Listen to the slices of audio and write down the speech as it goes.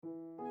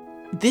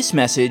This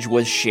message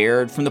was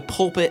shared from the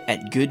pulpit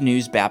at Good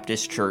News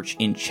Baptist Church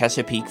in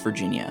Chesapeake,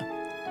 Virginia.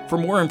 For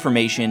more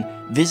information,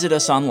 visit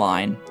us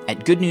online at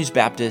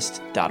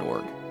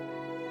goodnewsbaptist.org.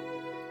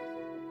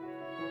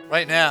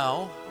 Right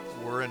now,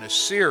 we're in a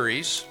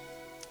series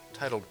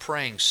titled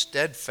Praying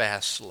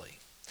Steadfastly.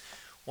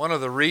 One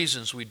of the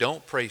reasons we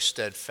don't pray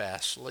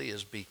steadfastly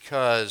is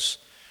because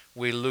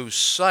we lose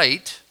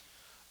sight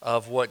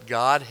of what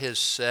God has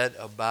said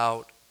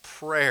about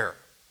prayer.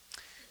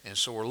 And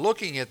so we're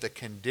looking at the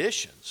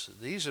conditions.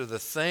 These are the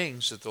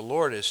things that the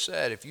Lord has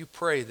said. If you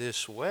pray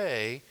this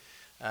way,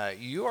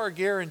 you are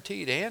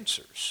guaranteed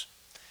answers.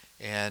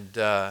 And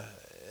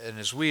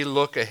as we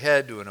look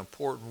ahead to an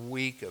important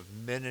week of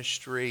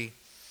ministry,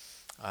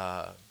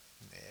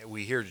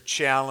 we hear the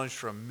challenge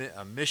from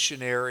a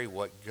missionary,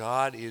 what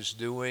God is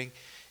doing,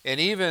 and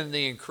even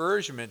the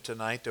encouragement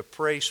tonight to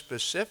pray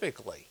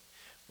specifically.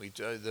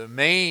 The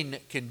main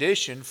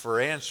condition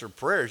for answered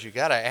prayers, you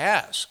got to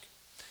ask.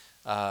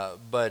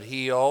 But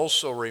he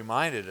also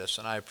reminded us,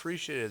 and I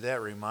appreciated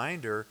that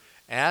reminder,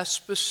 ask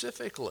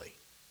specifically.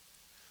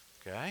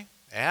 Okay?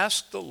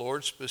 Ask the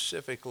Lord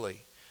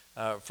specifically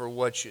for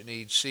what you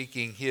need,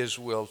 seeking His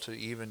will to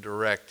even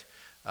direct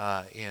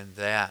in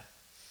that.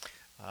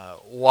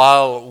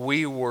 While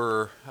we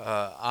were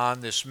on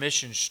this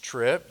missions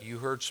trip, you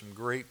heard some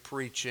great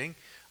preaching.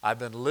 I've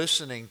been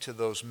listening to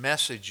those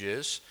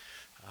messages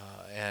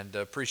and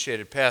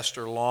appreciated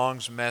Pastor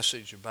Long's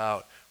message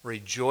about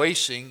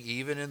rejoicing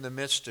even in the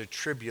midst of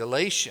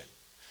tribulation.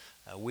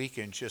 We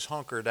can just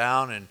hunker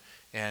down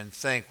and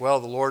think,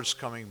 well, the Lord's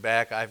coming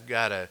back. I've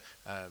got to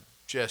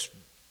just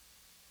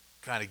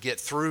kind of get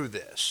through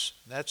this.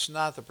 That's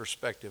not the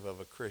perspective of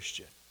a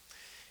Christian.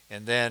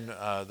 And then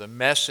the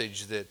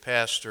message that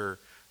Pastor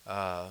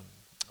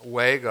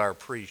Wagar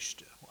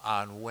preached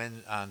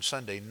on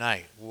Sunday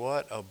night,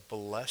 what a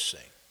blessing.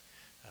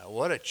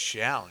 What a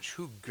challenge.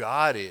 Who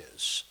God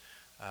is.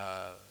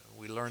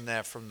 We learned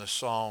that from the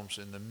Psalms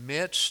in the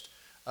midst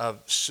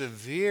of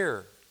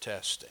severe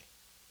testing.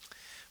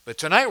 But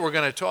tonight we're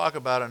going to talk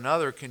about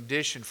another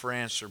condition for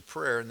answered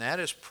prayer, and that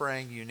is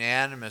praying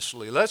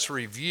unanimously. Let's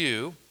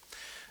review.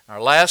 In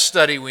our last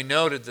study, we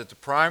noted that the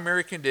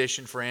primary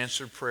condition for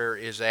answered prayer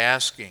is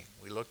asking.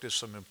 We looked at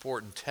some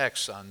important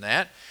texts on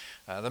that.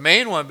 The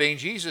main one being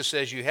Jesus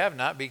says you have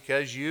not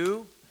because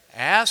you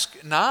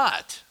ask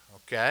not.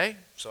 Okay?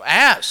 So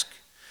ask.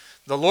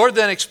 The Lord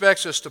then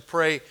expects us to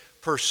pray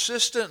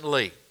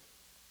persistently.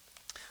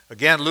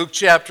 Again, Luke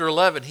chapter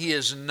 11, He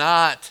is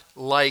not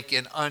like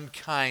an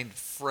unkind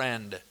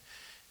friend.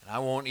 And I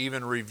won't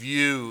even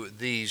review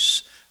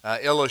these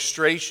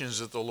illustrations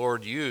that the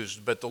Lord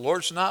used, but the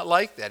Lord's not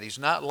like that. He's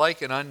not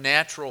like an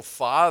unnatural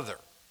father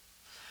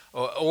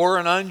or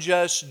an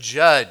unjust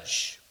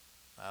judge.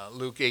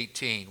 Luke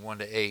 18,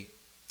 1-8.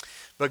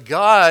 But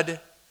God,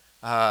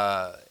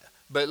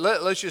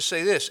 let's just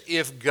say this.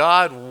 If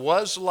God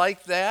was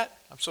like that,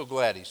 I'm so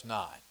glad He's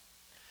not.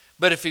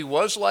 But if He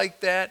was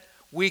like that,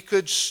 we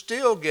could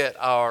still get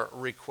our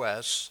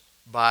requests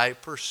by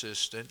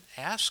persistent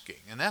asking.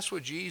 And that's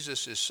what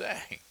Jesus is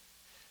saying.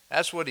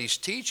 That's what He's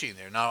teaching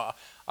there. Now,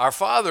 our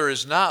Father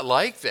is not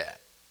like that.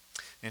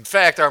 In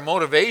fact, our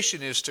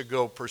motivation is to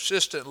go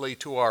persistently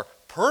to our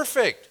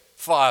perfect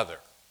Father.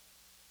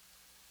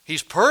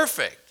 He's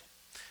perfect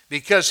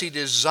because He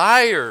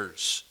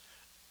desires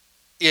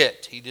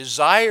it. He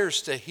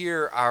desires to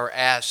hear our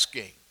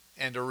asking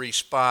and to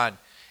respond.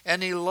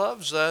 And He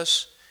loves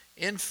us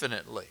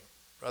infinitely.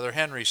 Brother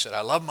Henry said,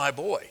 I love my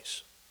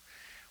boys.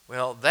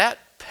 Well, that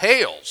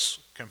pales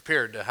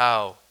compared to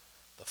how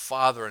the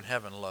Father in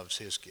heaven loves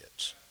His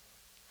kids.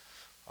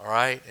 All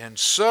right? And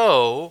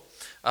so,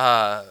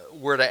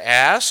 we're to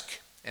ask,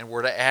 and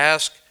we're to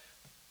ask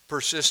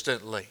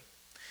persistently.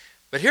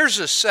 But here's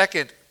a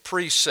second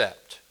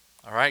precept,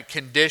 all right,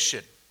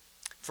 condition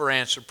for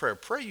answered prayer.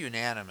 Pray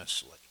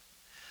unanimously.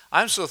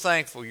 I'm so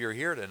thankful you're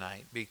here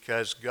tonight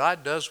because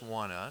God does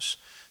want us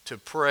to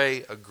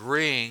pray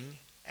agreeing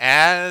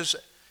as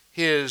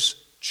His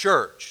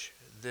church,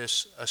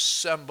 this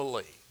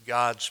assembly,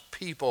 God's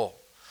people,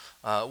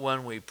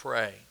 when we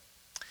pray.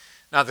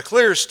 Now, the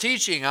clearest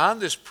teaching on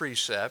this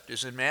precept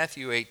is in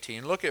Matthew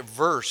 18. Look at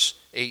verse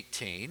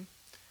 18.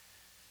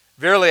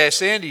 Verily I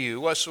say unto you,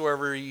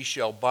 whatsoever ye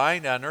shall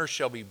bind on earth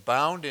shall be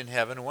bound in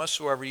heaven, and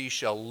whatsoever ye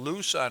shall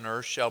loose on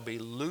earth shall be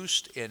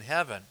loosed in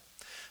heaven.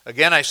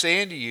 Again I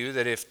say unto you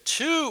that if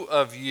two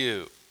of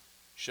you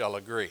shall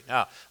agree.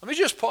 Now, let me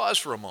just pause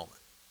for a moment.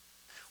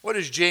 What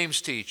does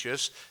James teach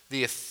us?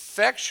 The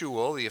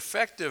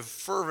effective,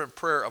 fervent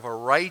prayer of a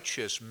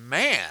righteous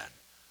man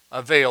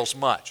avails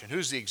much. And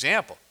who's the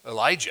example?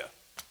 Elijah.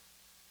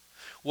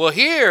 Well,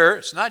 here,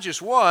 it's not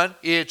just one,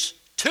 it's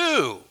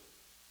two.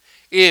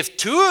 If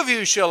two of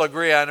you shall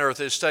agree on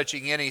earth as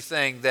touching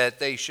anything that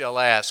they shall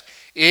ask,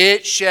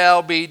 it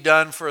shall be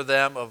done for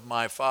them of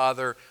my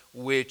Father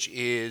which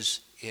is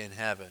in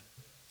heaven.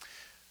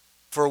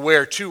 For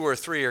where two or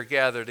three are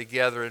gathered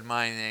together in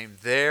my name,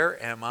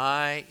 there am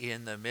I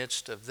in the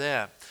midst of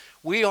them.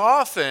 We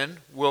often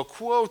will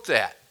quote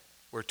that.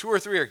 Where two or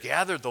three are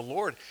gathered, the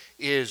Lord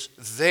is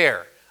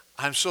there.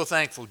 I'm so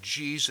thankful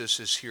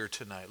Jesus is here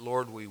tonight.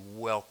 Lord, we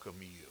welcome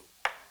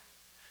you.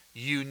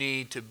 You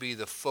need to be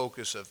the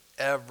focus of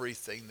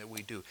everything that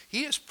we do.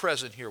 He is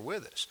present here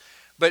with us.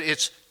 But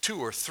it's 2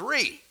 or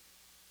 3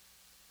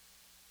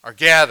 are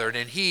gathered,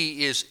 and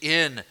He is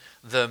in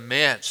the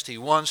midst. He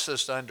wants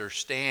us to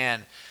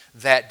understand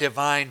that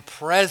divine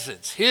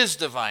presence, His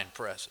divine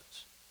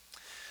presence.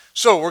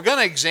 So we're going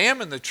to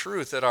examine the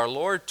truth that our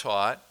Lord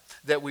taught,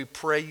 that we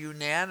pray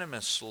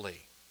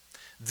unanimously.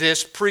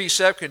 This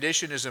precept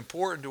condition is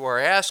important to our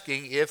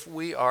asking if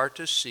we are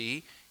to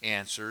see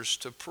answers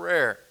to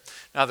prayer.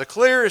 Now, the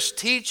clearest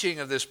teaching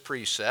of this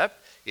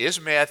precept is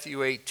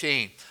Matthew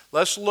 18.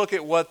 Let's look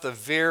at what the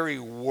very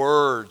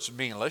words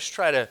mean. Let's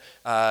try to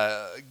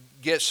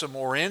get some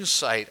more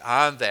insight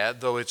on that,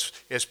 though it's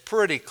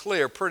pretty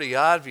clear, pretty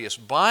obvious.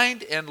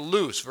 Bind and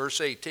loose, verse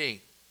 18.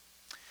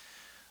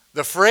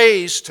 The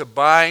phrase to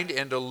bind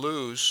and to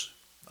loose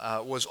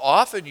was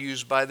often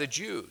used by the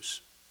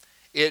Jews.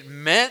 It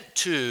meant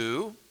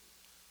to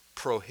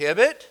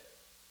prohibit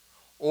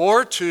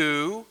or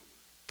to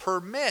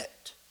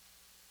permit.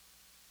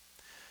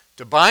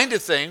 To bind a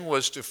thing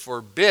was to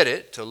forbid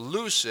it, to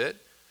loose it,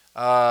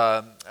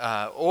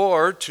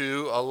 or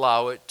to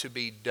allow it to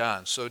be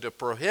done. So to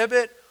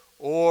prohibit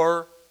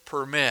or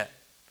permit.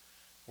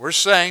 We're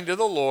saying to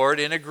the Lord,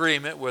 in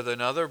agreement with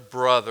another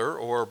brother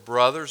or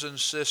brothers and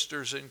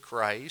sisters in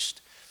Christ,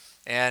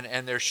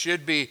 and there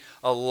should be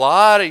a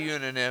lot of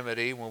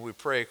unanimity when we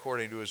pray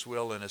according to His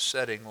will in a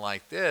setting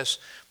like this.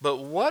 But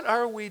what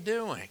are we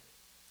doing?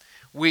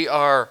 We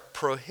are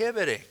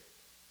prohibiting.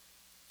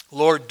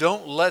 Lord,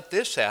 don't let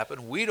this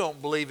happen. We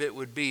don't believe it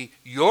would be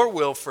your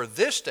will for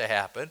this to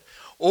happen.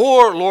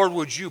 Or, Lord,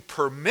 would you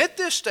permit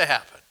this to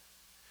happen?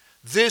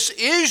 This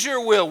is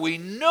your will. We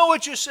know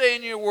what you say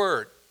in your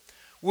word.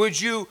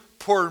 Would you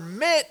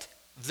permit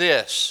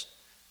this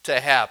to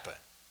happen?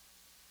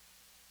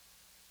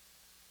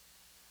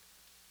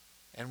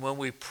 And when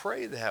we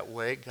pray that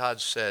way, God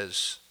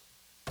says,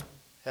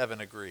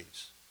 heaven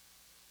agrees.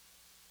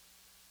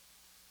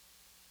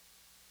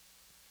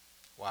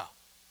 Wow.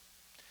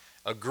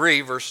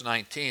 Agree, verse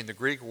 19. The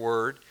Greek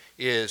word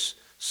is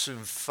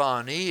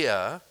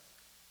symphonia.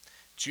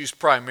 It's used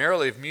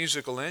primarily of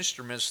musical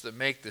instruments that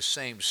make the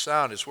same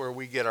sound. It's where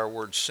we get our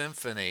word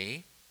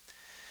symphony.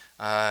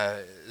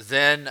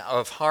 Then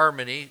of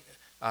harmony,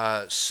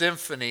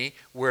 symphony,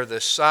 where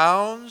the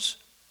sounds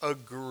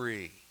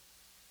agree.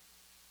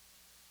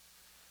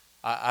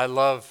 I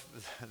love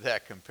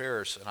that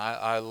comparison.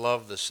 I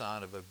love the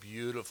sound of a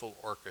beautiful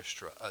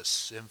orchestra, a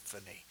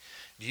symphony.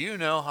 Do you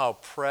know how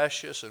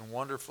precious and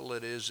wonderful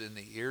it is in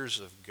the ears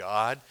of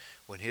God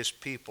when His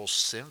people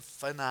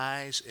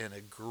symphonize and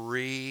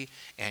agree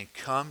and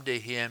come to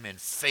Him in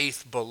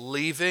faith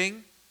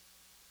believing?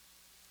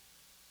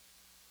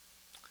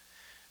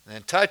 And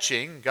then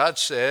touching, God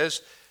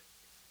says,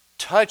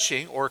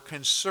 touching or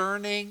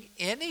concerning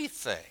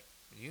anything.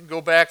 You can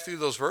go back through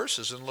those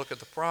verses and look at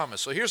the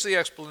promise. So here's the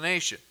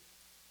explanation.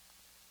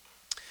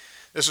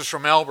 This is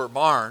from Albert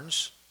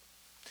Barnes.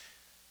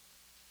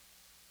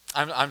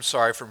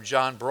 From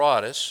John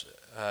Broadus,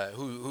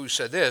 who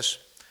said this: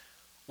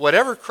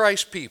 whatever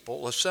Christ's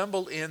people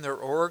assembled in their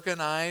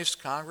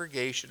organized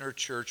congregation or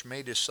church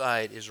may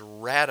decide is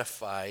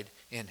ratified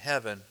in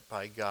heaven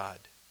by God.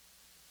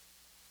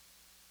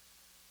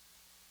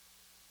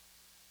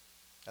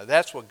 Now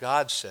that's what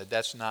God said.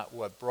 That's not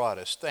what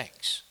Broadus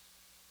thinks.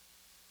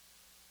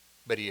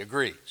 But he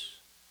agrees.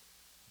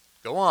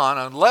 Go on,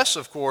 unless,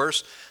 of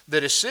course,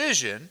 the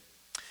decision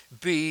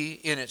be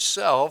in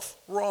itself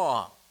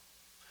wrong.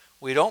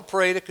 We don't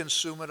pray to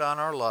consume it on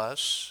our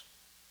lusts.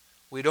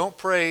 We don't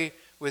pray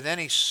with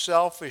any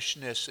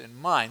selfishness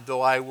in mind,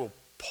 though I will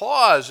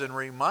pause and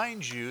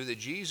remind you that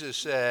Jesus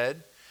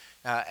said,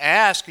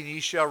 ask and ye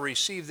shall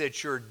receive,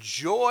 that your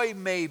joy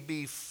may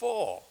be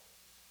full.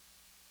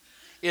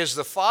 Is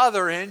the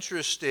Father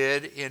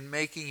interested in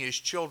making His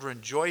children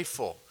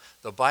joyful?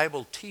 The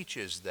Bible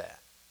teaches that.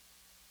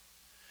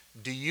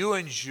 Do you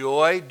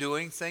enjoy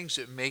doing things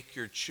that make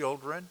your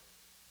children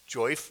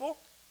joyful?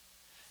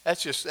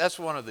 That's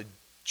one of the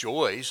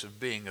joys of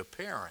being a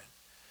parent.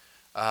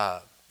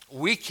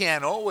 We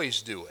can't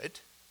always do it,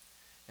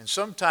 and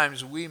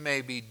sometimes we may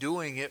be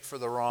doing it for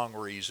the wrong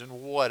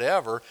reason,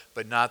 whatever,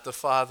 but not the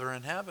Father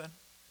in heaven.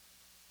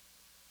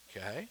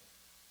 Okay?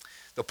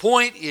 The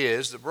point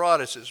is, that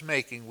Broadus is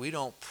making, we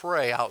don't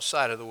pray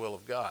outside of the will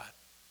of God.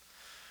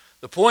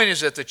 The point is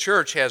that the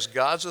church has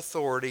God's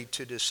authority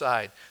to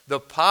decide.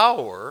 The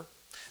power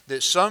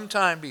that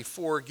sometime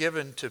before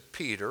given to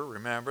Peter,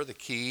 remember the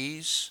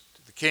keys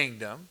to the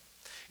kingdom,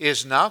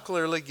 is now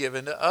clearly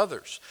given to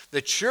others.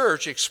 The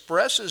church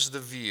expresses the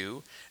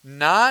view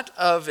not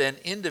of an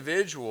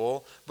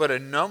individual, but a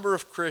number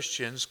of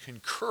Christians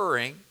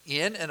concurring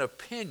in an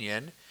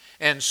opinion,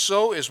 and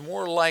so is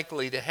more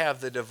likely to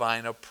have the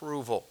divine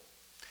approval.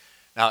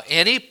 Now,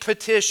 any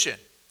petition,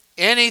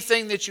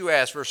 anything that you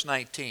ask, verse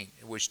 19,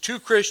 in which 2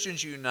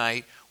 Christians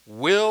unite,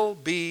 will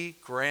be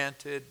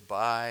granted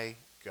by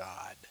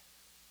God.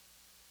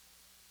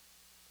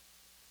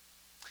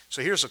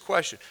 So here's the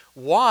question.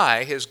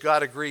 Why has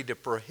God agreed to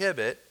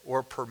prohibit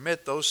or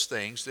permit those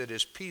things that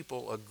his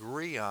people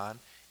agree on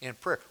in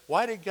prayer?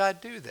 Why did God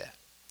do that?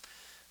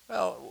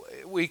 Well,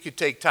 we could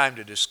take time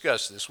to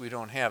discuss this. We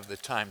don't have the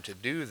time to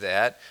do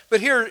that. But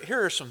here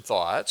are some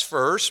thoughts.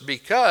 First,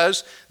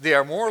 because they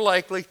are more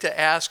likely to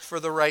ask for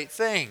the right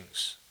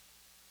things.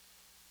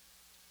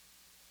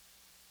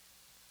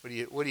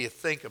 What do you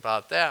think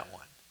about that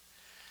one?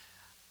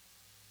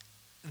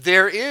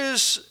 There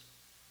is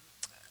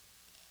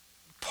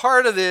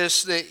part of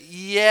this that,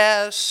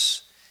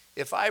 yes,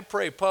 if I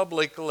pray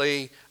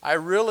publicly, I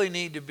really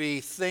need to be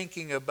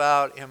thinking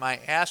about, am I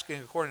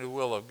asking according to the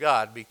will of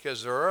God?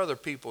 Because there are other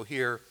people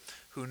here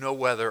who know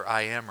whether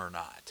I am or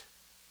not.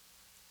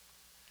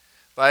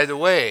 By the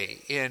way,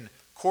 in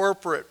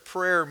corporate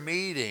prayer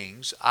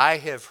meetings, I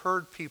have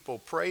heard people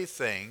pray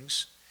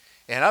things,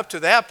 and up to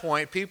that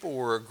point, people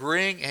were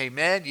agreeing,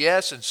 amen,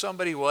 yes, and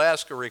somebody will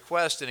ask a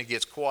request and it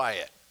gets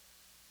quiet.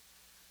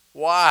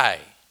 Why?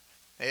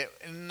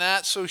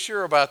 Not so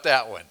sure about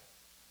that one.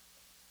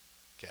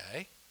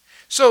 Okay?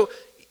 So,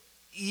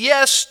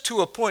 yes,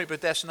 to a point,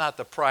 but that's not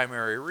the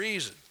primary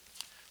reason.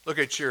 Look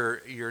at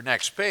your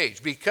next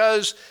page.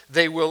 Because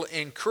they will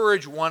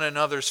encourage one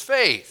another's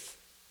faith.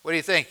 What do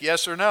you think?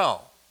 Yes or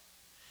no?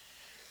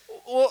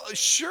 Well,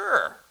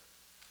 sure.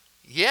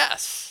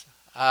 Yes.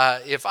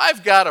 If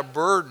I've got a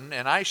burden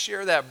and I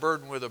share that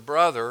burden with a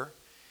brother,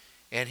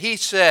 and he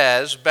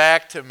says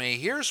back to me,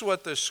 here's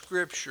what the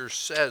Scripture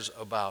says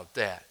about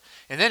that.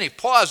 And then he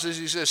pauses,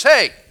 he says,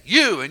 hey,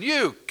 you and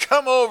you,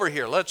 come over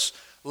here, let's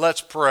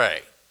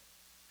pray.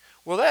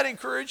 Will that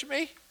encourage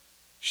me?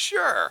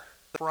 Sure.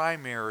 The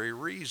primary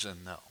reason,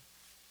 though.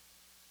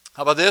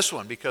 How about this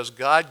one? Because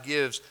God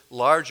gives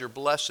larger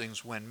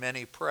blessings when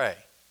many pray.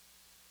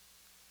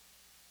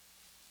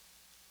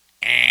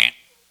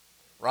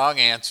 Wrong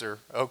answer.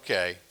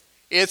 Okay.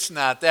 It's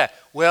not that.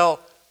 Well,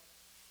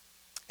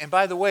 and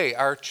by the way,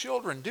 our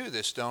children do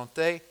this, don't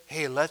they?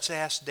 Hey, let's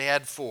ask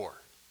Dad for.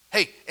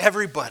 Hey,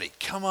 everybody,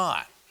 come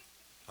on.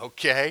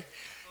 Okay?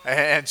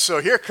 And so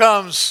here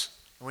comes,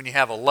 when you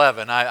have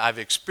 11, I've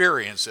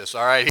experienced this,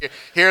 all right?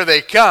 Here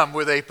they come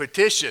with a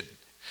petition.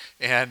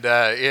 And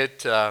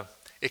it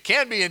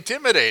can be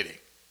intimidating.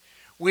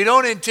 We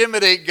don't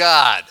intimidate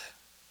God,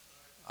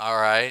 all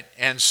right?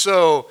 And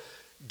so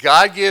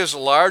God gives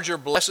larger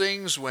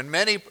blessings when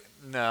many,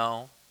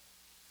 no,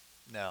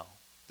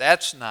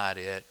 that's not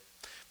it.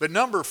 But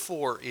number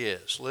 4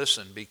 is,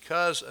 listen,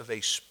 because of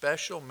a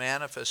special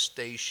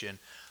manifestation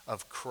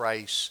of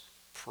Christ's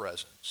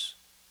presence.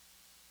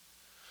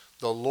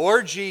 The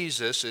Lord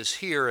Jesus is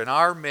here in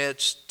our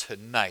midst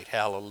tonight.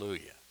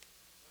 Hallelujah.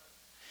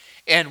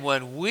 And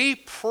when we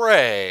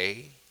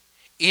pray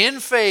in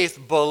faith,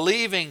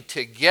 believing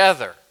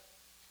together,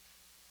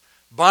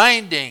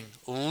 binding,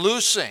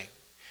 loosing,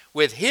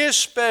 with his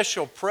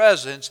special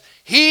presence,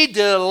 he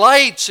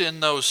delights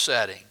in those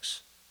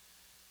settings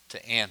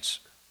to answer.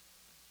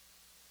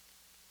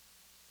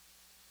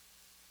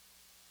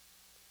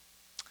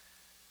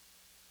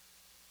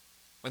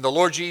 When the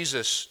Lord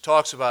Jesus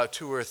talks about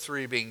 2 or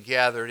 3 being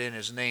gathered in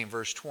his name,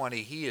 verse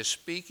 20, he is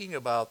speaking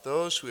about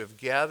those who have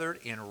gathered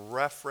in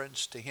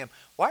reference to him.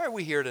 Why are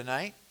we here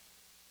tonight?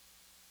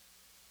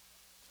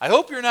 I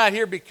hope you're not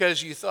here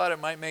because you thought it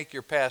might make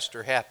your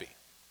pastor happy,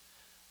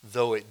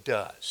 though it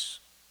does,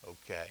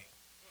 okay?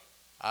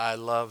 I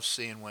love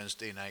seeing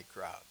Wednesday night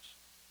crowds.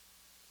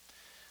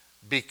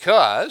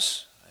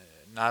 Because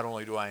not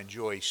only do I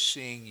enjoy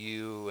seeing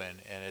you, and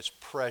it's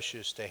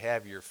precious to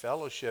have your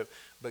fellowship,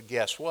 but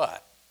guess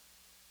what?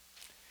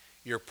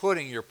 You're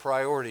putting your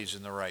priorities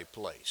in the right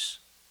place.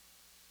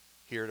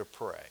 Here to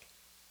pray.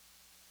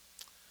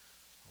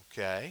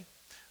 Okay?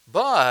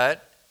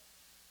 But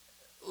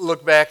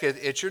look back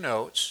at your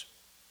notes.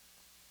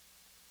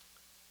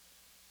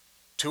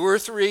 2 or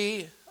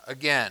 3,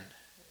 again,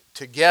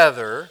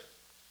 together.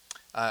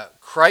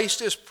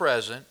 Christ is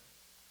present.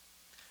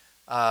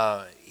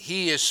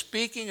 He is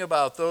speaking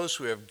about those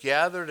who have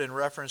gathered in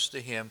reference to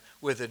him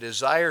with a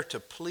desire to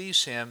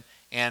please him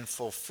and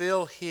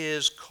fulfill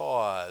his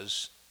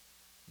cause,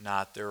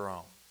 not their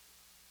own.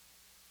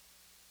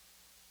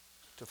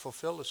 To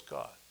fulfill his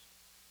cause.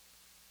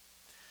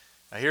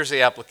 Now here's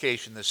the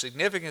application. The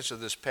significance of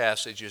this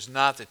passage is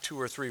not that 2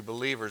 or 3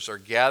 believers are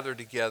gathered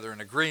together in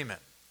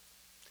agreement,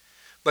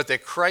 but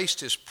that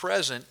Christ is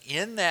present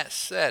in that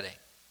setting.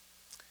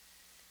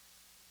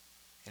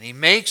 And he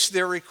makes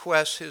their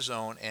requests his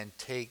own and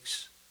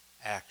takes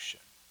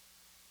action.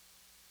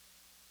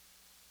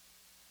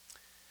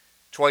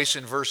 Twice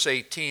in verse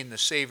 18, the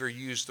Savior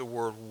used the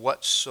word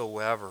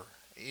whatsoever.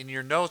 In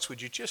your notes,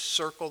 would you just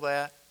circle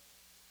that?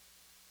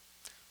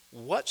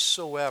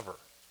 Whatsoever.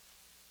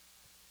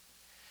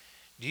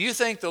 Do you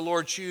think the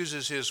Lord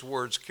chooses his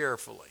words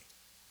carefully?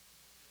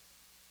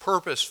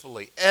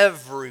 Purposefully,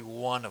 every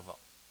one of them.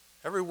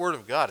 Every word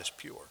of God is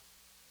pure.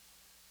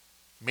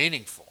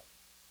 Meaningful.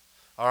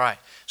 All right,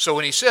 so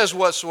when he says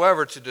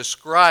whatsoever to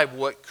describe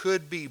what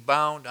could be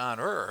bound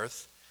on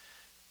earth,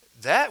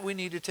 that we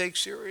need to take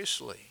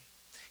seriously.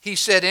 He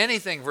said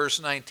anything, verse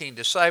 19,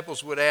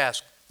 disciples would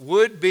ask,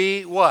 would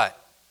be what?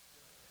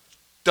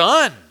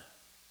 Done.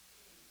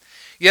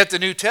 Yet the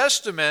New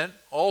Testament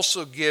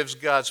also gives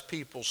God's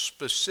people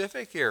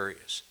specific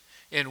areas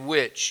in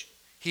which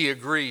he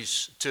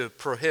agrees to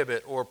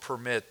prohibit or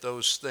permit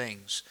those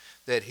things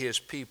that his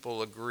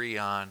people agree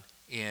on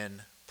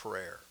in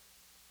prayer.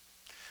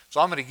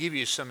 So I'm going to give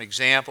you some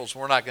examples.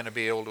 We're not going to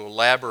be able to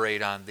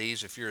elaborate on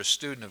these. If you're a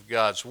student of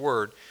God's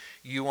Word,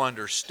 you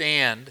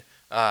understand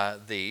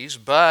these.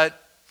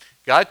 But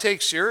God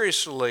takes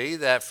seriously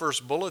that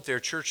first bullet there,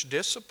 church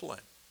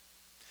discipline.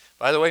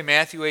 By the way,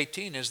 Matthew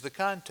 18 is the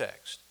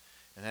context.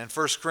 And then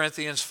 1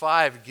 Corinthians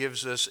 5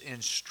 gives us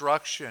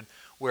instruction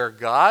where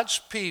God's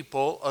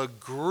people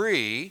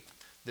agree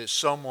that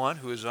someone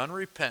who is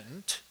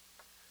unrepentant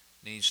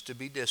needs to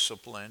be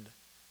disciplined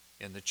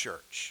in the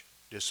church,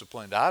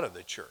 disciplined out of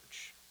the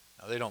church.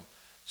 Now, they don't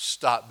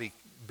stop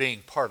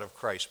being part of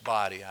Christ's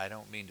body. I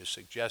don't mean to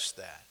suggest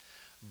that.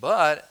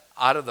 But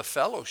out of the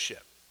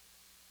fellowship,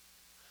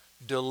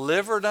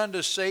 delivered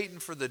unto Satan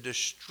for the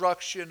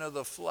destruction of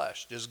the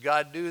flesh. Does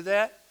God do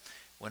that?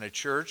 When a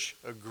church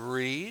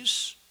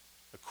agrees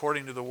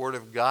according to the Word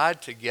of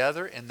God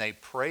together and they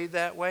pray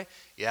that way,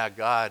 yeah,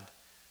 God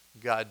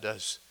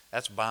does.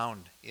 That's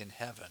bound in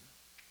heaven.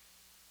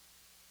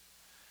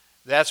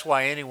 That's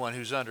why anyone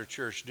who's under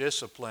church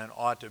discipline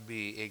ought to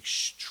be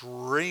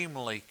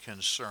extremely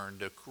concerned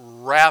to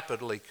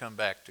rapidly come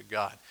back to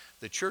God.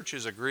 The church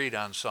has agreed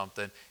on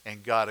something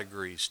and God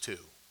agrees too.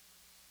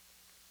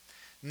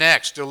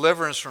 Next,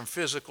 deliverance from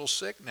physical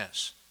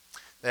sickness.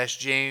 That's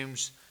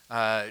James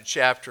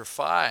chapter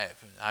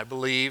 5. I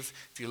believe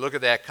if you look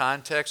at that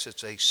context,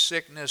 it's a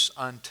sickness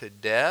unto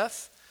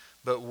death,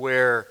 but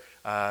where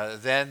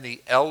then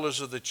the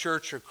elders of the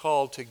church are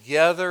called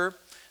together.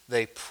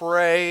 They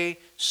pray,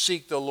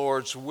 seek the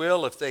Lord's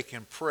will. If they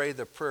can pray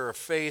the prayer of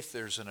faith,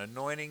 there's an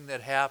anointing that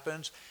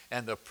happens.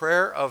 And the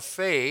prayer of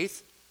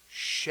faith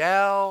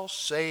shall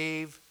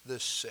save the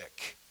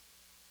sick.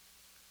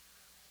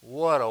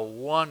 What a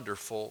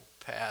wonderful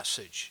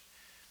passage.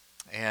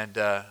 And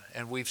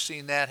we've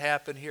seen that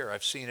happen here.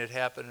 I've seen it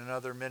happen in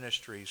other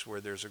ministries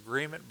where there's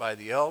agreement by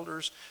the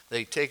elders.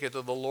 They take it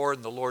to the Lord,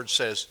 and the Lord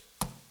says,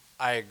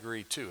 I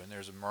agree too. And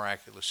there's a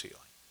miraculous healing.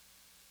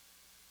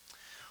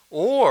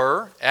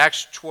 Or,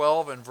 Acts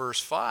 12 and verse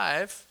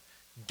 5,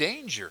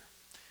 danger.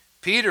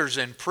 Peter's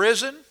in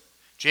prison.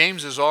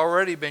 James has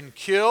already been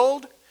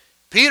killed.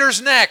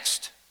 Peter's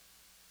next.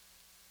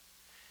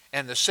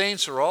 And the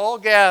saints are all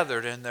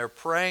gathered and they're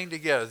praying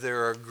together.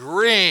 They're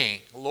agreeing,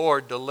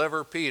 Lord,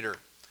 deliver Peter.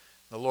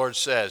 The Lord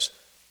says,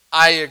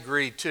 I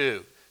agree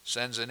too.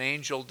 Sends an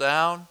angel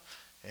down,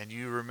 and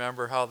you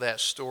remember how that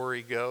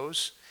story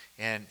goes.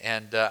 And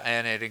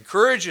it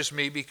encourages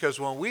me because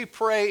when we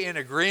pray in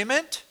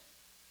agreement,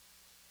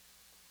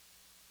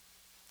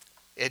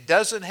 it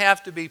doesn't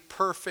have to be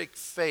perfect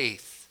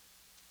faith.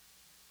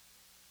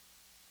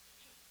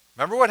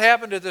 Remember what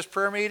happened at this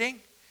prayer meeting?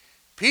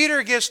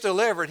 Peter gets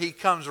delivered. He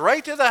comes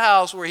right to the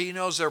house where he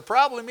knows they're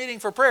probably meeting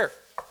for prayer.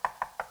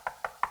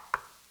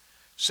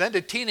 Send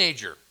a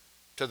teenager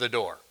to the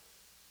door.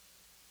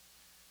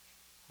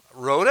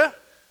 Rhoda?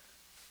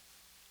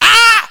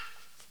 Ah!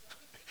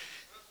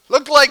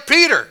 Looked like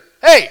Peter.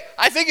 Hey,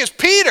 I think it's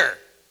Peter.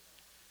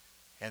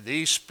 And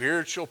these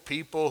spiritual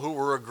people who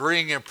were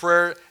agreeing in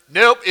prayer,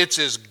 nope, it's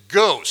his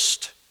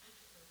ghost.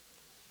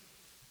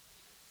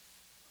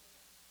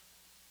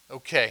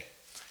 Okay.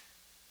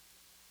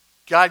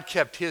 God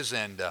kept his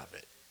end of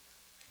it.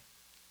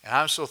 And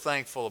I'm so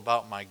thankful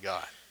about my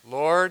God.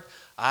 Lord,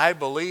 I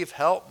believe,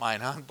 help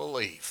mine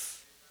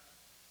unbelief.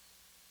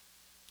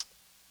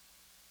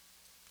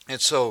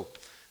 And so,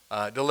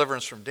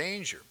 deliverance from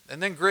danger.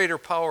 And then greater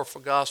powerful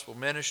gospel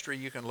ministry.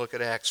 You can look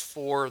at Acts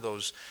 4,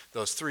 those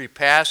three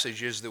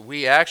passages that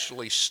we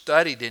actually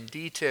studied in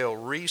detail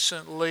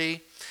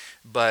recently.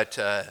 But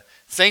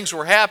things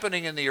were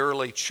happening in the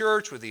early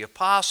church with the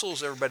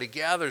apostles. Everybody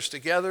gathers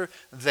together.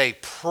 They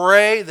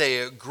pray. They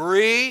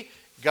agree.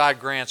 God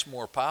grants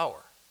more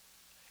power.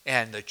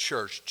 And the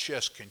church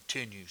just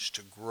continues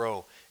to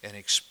grow and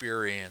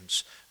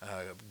experience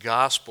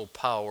gospel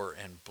power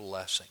and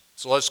blessing.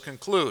 So let's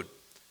conclude.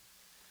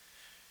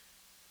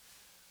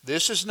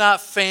 This is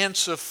not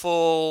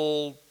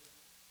fanciful,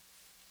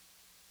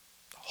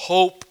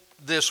 hope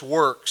this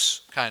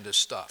works kind of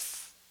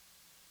stuff.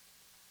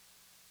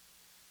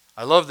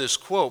 I love this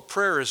quote.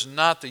 Prayer is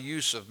not the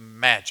use of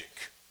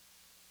magic,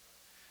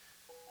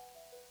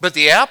 but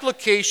the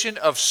application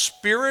of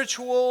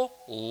spiritual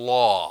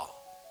law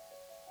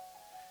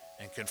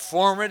and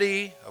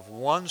conformity of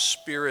one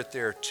spirit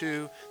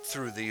thereto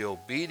through the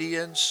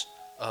obedience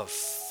of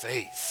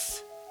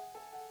faith.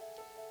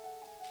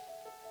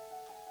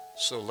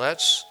 So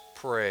let's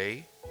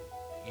pray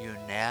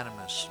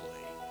unanimously.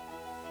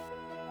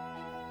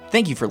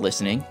 Thank you for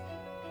listening.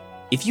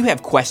 If you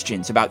have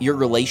questions about your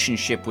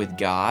relationship with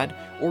God,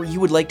 or you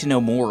would like to know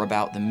more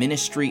about the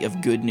ministry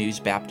of Good News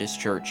Baptist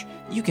Church,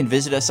 you can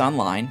visit us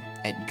online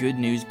at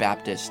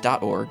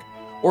goodnewsbaptist.org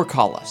or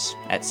call us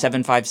at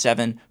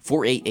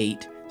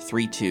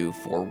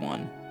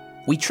 757-488-3241.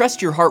 We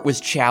trust your heart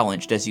was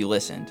challenged as you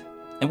listened.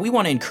 and we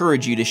want to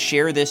encourage you to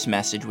share this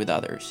message with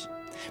others.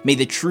 May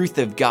the truth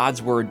of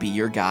God's Word be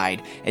your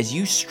guide as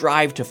you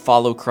strive to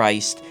follow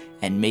Christ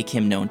and make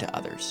Him known to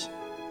others.